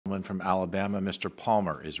From Alabama, Mr.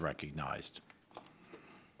 Palmer is recognized.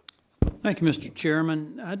 Thank you, Mr.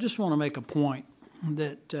 Chairman. I just want to make a point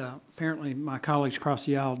that apparently my colleagues across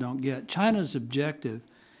the aisle don't get. China's objective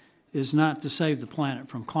is not to save the planet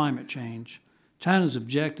from climate change. China's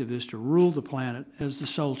objective is to rule the planet as the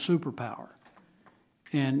sole superpower.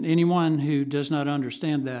 And anyone who does not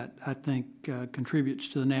understand that, I think, contributes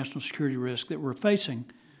to the national security risk that we're facing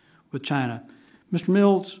with China. Mr.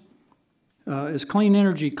 Mills, is clean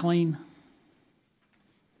energy clean?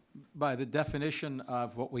 By the definition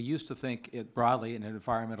of what we used to think it broadly in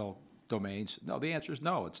environmental domains, no, the answer is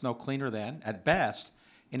no. It's no cleaner than, at best,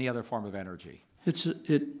 any other form of energy.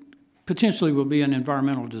 It potentially will be an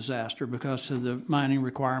environmental disaster because of the mining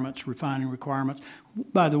requirements, refining requirements.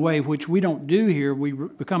 By the way, which we don't do here, we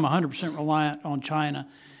become 100% reliant on China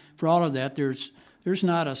for all of that. There's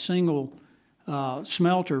not a single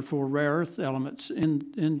smelter for rare earth elements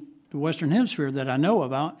in the Western Hemisphere that I know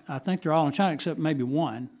about. I think they're all in China except maybe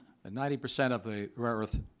one. 90% of the rare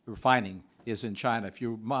earth refining is in China. If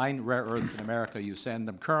you mine rare earths in America, you send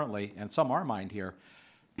them currently, and some are mined here,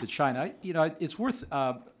 to China. You know, it's worth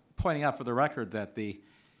pointing out for the record that the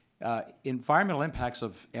environmental impacts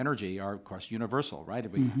of energy are, of course, universal, right?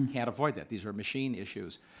 We can't avoid that. These are machine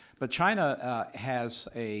issues. But China has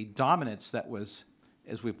a dominance that was,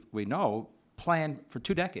 as we know, planned for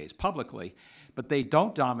 2 decades publicly, but they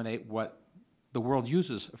don't dominate what the world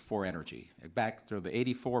uses for energy. Back to the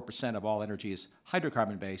 84% of all energy is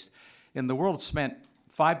hydrocarbon-based, and the world spent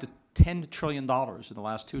 $5 to $10 trillion in the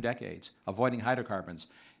last 2 decades avoiding hydrocarbons,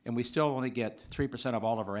 and we still only get 3% of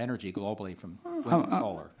all of our energy globally from wind and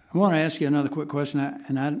solar. I want to ask you another quick question,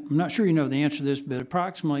 and I'm not sure you know the answer to this, but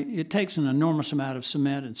approximately it takes an enormous amount of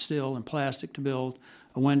cement and steel and plastic to build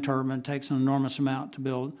a wind turbine. It takes an enormous amount to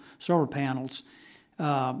build solar panels.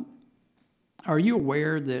 Are you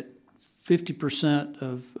aware that 50%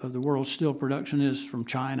 of the world's steel production is from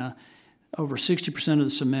China, over 60% of the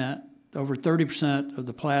cement, over 30% of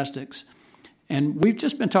the plastics? And we've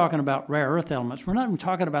just been talking about rare earth elements. We're not even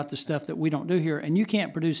talking about the stuff that we don't do here, and you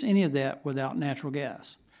can't produce any of that without natural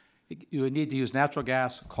gas. You would need to use natural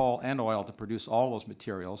gas, coal, and oil to produce all those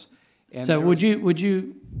materials. And so would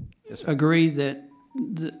you yes, agree that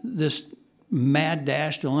this mad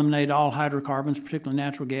dash to eliminate all hydrocarbons, particularly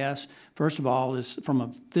natural gas, first of all, is from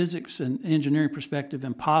a physics and engineering perspective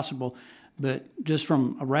impossible, but just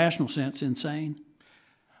from a rational sense, insane?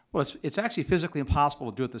 Well, it's actually physically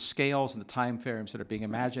impossible to do at the scales and the time frames that are being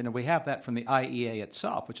imagined, and we have that from the IEA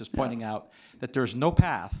itself, which is pointing out that there's no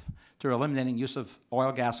path to eliminating use of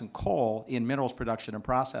oil, gas, and coal in minerals production and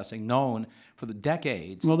processing known for the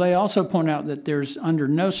decades. Well, they also point out that there's under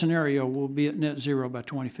no scenario will be at net zero by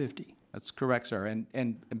 2050. That's correct, sir.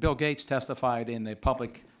 And Bill Gates testified in a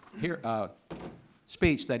public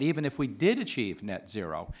speech that even if we did achieve net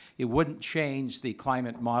zero, it wouldn't change the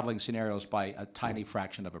climate modeling scenarios by a tiny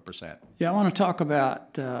fraction of a %. Yeah, I want to talk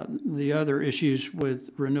about the other issues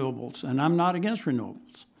with renewables, and I'm not against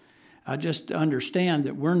renewables. I just understand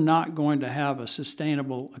that we're not going to have a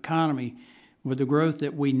sustainable economy with the growth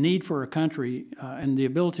that we need for a country and the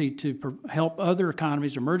ability to help other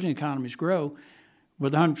economies, emerging economies, grow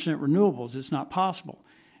with 100% renewables. It's not possible.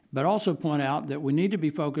 But also point out that we need to be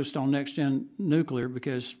focused on next-gen nuclear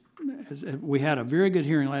because we had a very good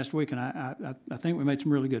hearing last week, and I think we made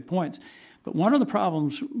some really good points. But one of the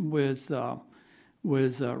problems with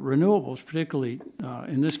renewables, particularly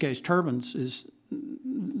in this case turbines, is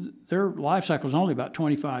their life cycle is only about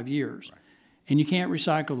 25 years. Right. And you can't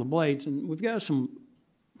recycle the blades. And we've got some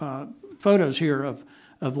photos here of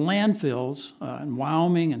landfills in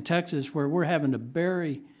Wyoming and Texas where we're having to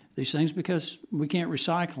bury these things because we can't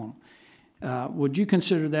recycle them. Would you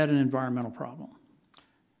consider that an environmental problem?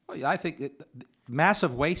 Well, yeah, I think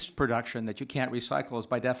massive waste production that you can't recycle is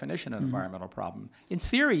by definition an environmental problem. In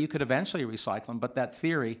theory, you could eventually recycle them, but that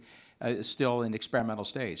theory is still in experimental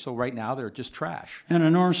stage. So right now, they're just trash. And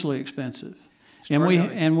enormously expensive.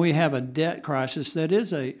 And we have a debt crisis that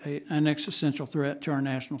is an existential threat to our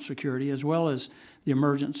national security, as well as the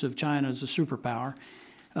emergence of China as a superpower.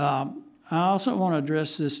 I also want to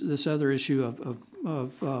address this other issue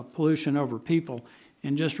of pollution over people,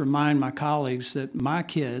 and just remind my colleagues that my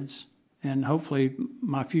kids, and hopefully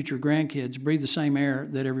my future grandkids, breathe the same air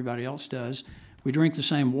that everybody else does. We drink the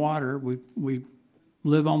same water. We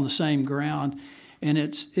live on the same ground. And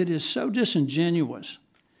it is so disingenuous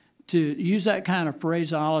to use that kind of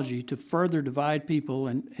phraseology to further divide people,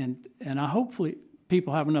 and I hopefully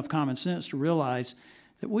people have enough common sense to realize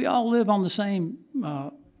that we all live on the same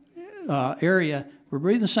area. We're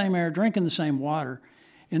breathing the same air, drinking the same water,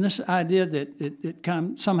 and this idea that it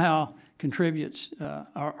somehow contributes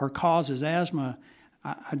or causes asthma,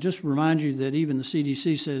 I just remind you that even the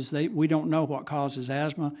CDC says we don't know what causes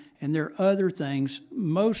asthma, and there are other things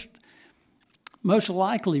most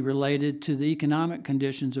likely related to the economic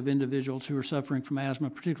conditions of individuals who are suffering from asthma,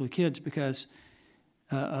 particularly kids, because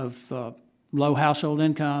of low household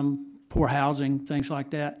income, poor housing, things like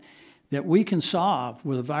that, that we can solve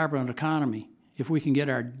with a vibrant economy if we can get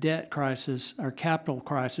our debt crisis, our capital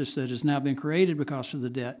crisis that has now been created because of the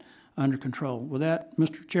debt, under control. With that,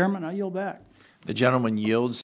 Mr. Chairman, I yield back. The gentleman yields.